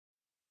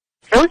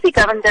Rosy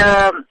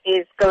Govender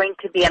is going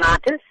to be an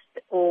artist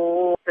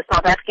who the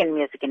South African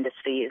music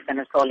industry is going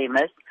to sorely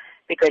miss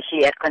because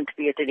she had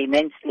contributed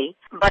immensely.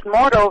 But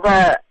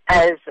moreover,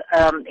 as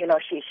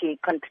she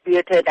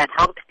contributed and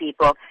helped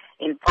people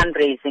in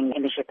fundraising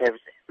initiatives,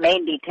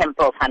 mainly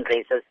temple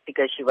fundraisers,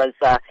 because she was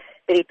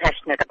very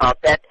passionate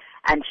about that,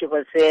 and she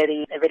was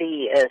very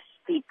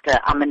steeped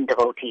Aman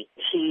devotee.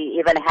 She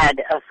even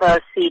had a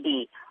first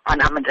CD on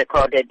Aman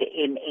recorded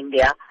in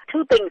India.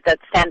 Two things that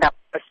stand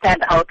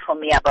out for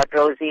me about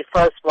Rosy.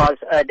 First was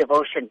a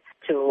devotion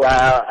to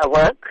a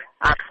work,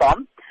 art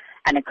form,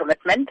 and a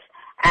commitment,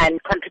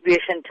 and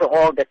contribution to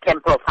all the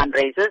temple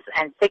fundraisers.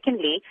 And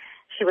secondly,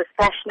 she was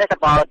passionate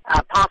about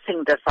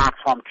passing this art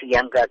form to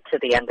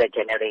the younger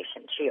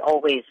generation. She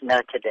always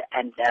nurtured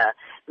and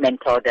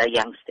mentored the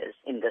youngsters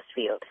in this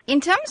field.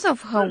 In terms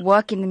of her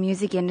work in the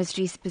music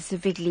industry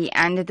specifically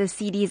and the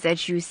CDs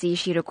that you say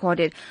she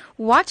recorded,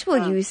 what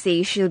will you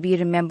say she'll be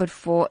remembered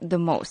for the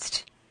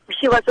most?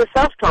 She was a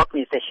self-taught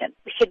musician.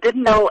 She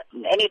didn't know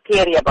any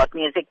theory about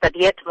music, but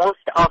yet most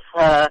of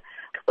her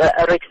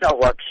original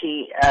work,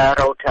 she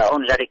wrote her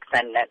own lyrics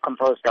and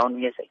composed her own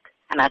music.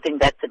 And I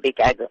think that's a big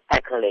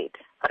accolade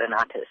for an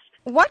artist.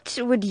 What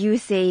would you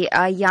say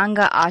a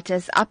younger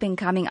artist,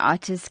 up-and-coming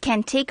artist,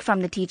 can take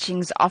from the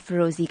teachings of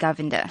Rosy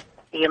Govender?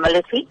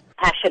 Humility,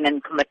 passion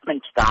and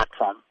commitment to the art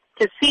form.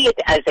 To see it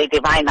as a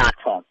divine art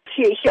form.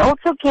 She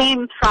also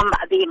came from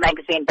the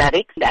magazine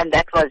Barracks, and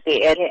that was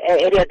the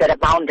area that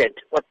abounded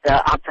with the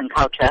arts and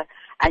culture,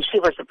 and she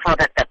was a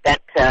product of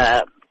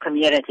that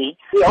community.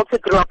 We also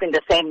grew up in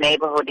the same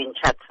neighborhood in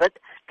Chatsworth,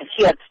 and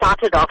she had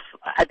started off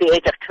at the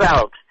age of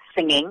 12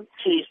 singing.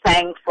 She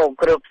sang for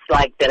groups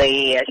like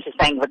she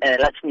sang with the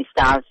Lakshmi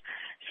Stars,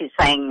 she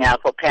sang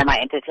for Prema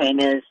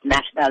Entertainers,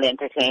 National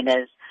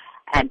Entertainers,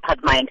 and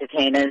Padma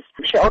Entertainers.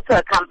 She also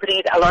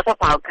accompanied a lot of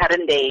our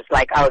current days,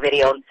 like our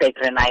very own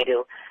Segra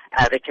Naidu,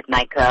 Richard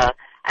Naicker,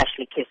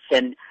 Ashley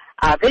Christian,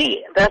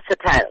 very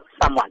versatile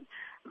someone.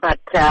 But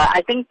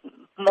I think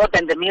more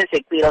than the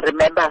music, we'll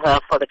remember her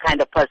for the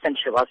kind of person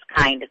she was,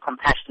 kind,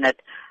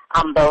 compassionate,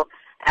 humble,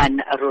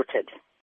 and rooted.